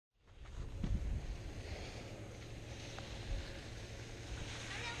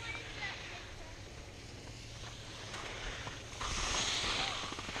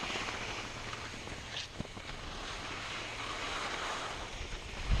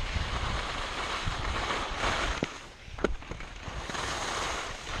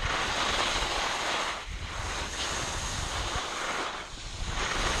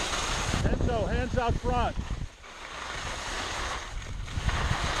out front.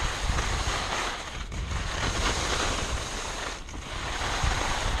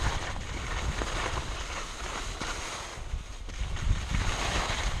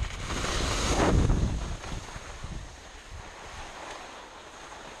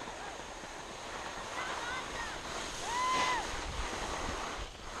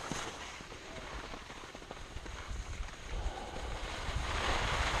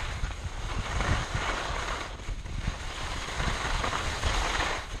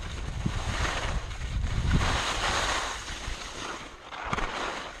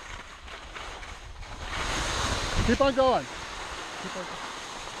 Keep on going. Keep on going.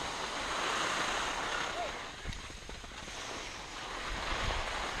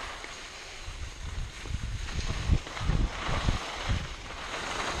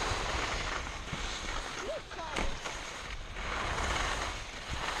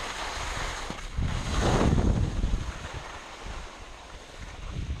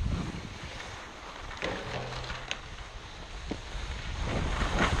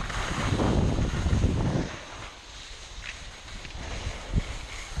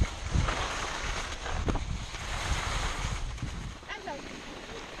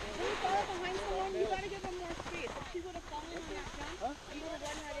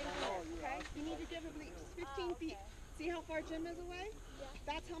 See how far Jim is away? Yeah.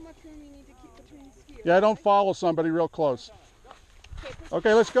 That's how much room you need to keep between skiers. Yeah, don't follow somebody real close.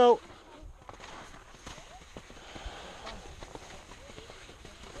 Okay, let's go.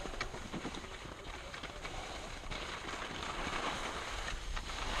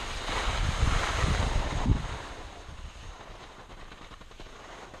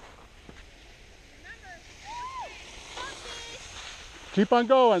 Keep on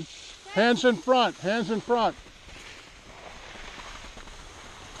going. Hands in front, hands in front.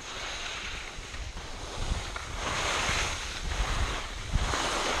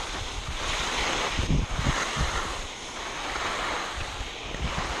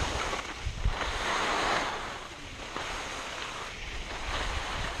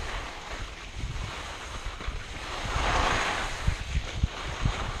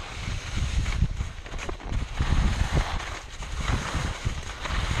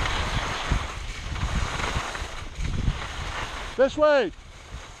 This way,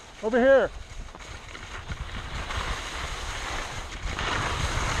 over here.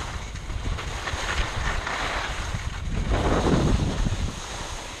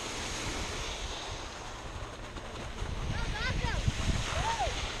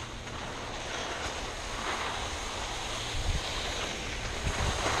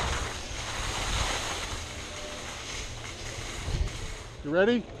 You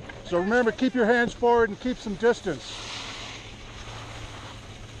ready? So remember, keep your hands forward and keep some distance.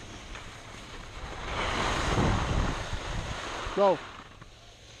 Go.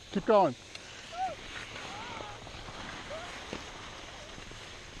 Keep going.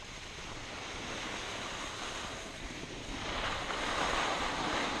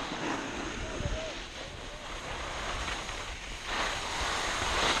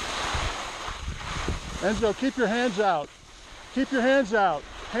 Enzo, keep your hands out. Keep your hands out.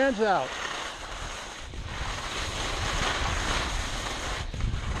 Hands out.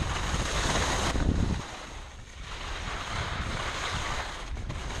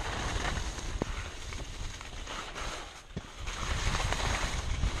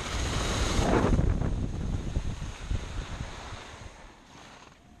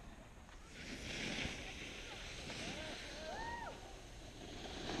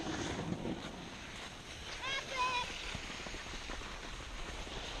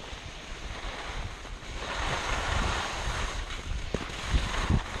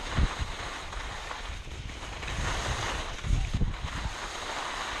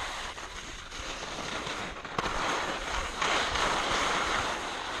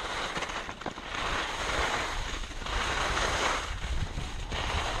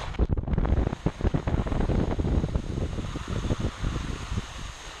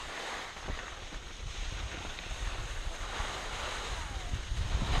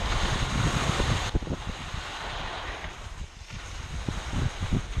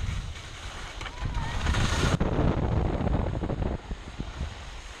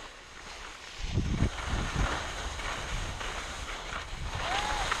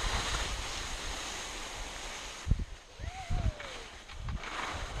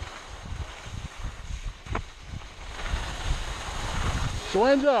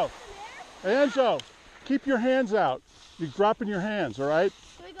 So Enzo, keep your hands out. You're dropping your hands, all right?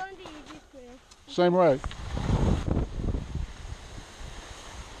 So we go into easy square. Same way.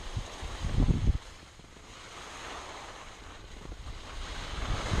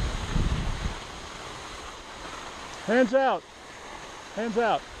 Hands out. Hands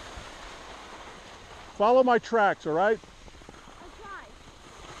out. Follow my tracks, all right? I'll try.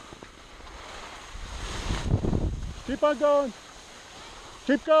 Keep on going.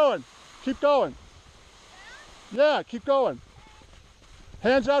 Keep going. Keep going. Yeah, keep going.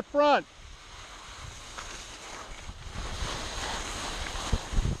 Hands out front.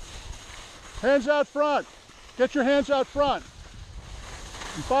 Hands out front. Get your hands out front.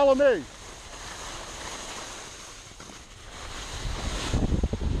 And follow me.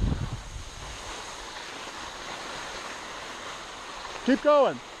 Keep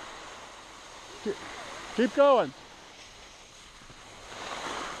going. Keep going.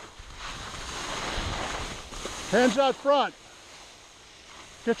 Hands out front.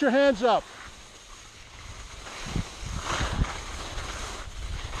 Get your hands up.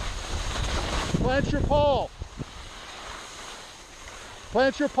 Plant your pole.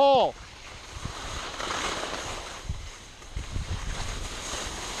 Plant your pole.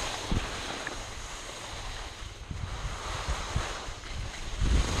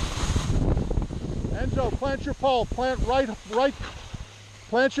 Enzo, plant your pole. Plant right.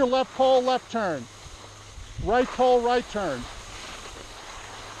 Plant your left pole, left turn. Right pole, right turn.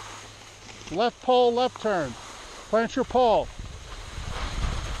 Left pole, left turn. Plant your pole.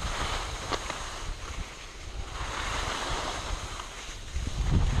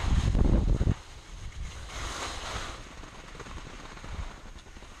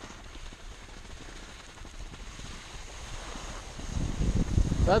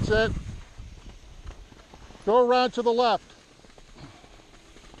 That's it. Go around to the left.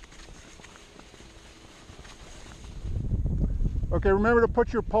 Okay, remember to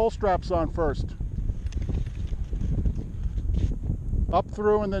put your pole straps on first. Up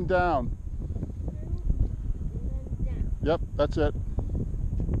through and then down. And then down. Yep, that's it.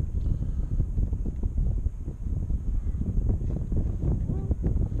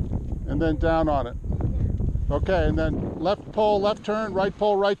 And then down on it. Okay, and then left pole, left turn, right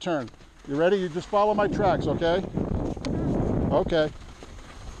pole, right turn. You ready? You just follow my tracks, okay? Okay.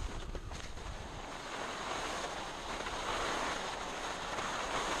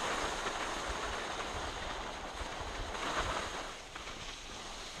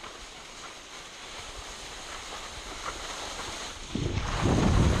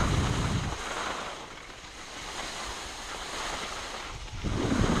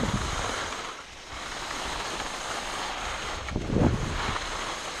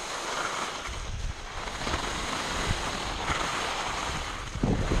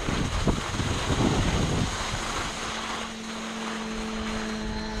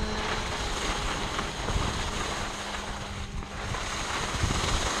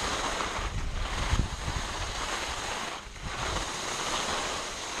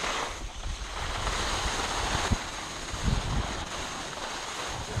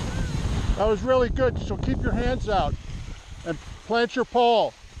 That was really good, so keep your hands out and plant your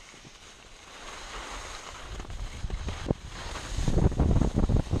pole.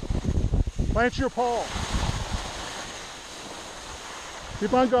 Plant your pole.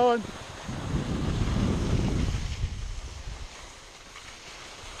 Keep on going.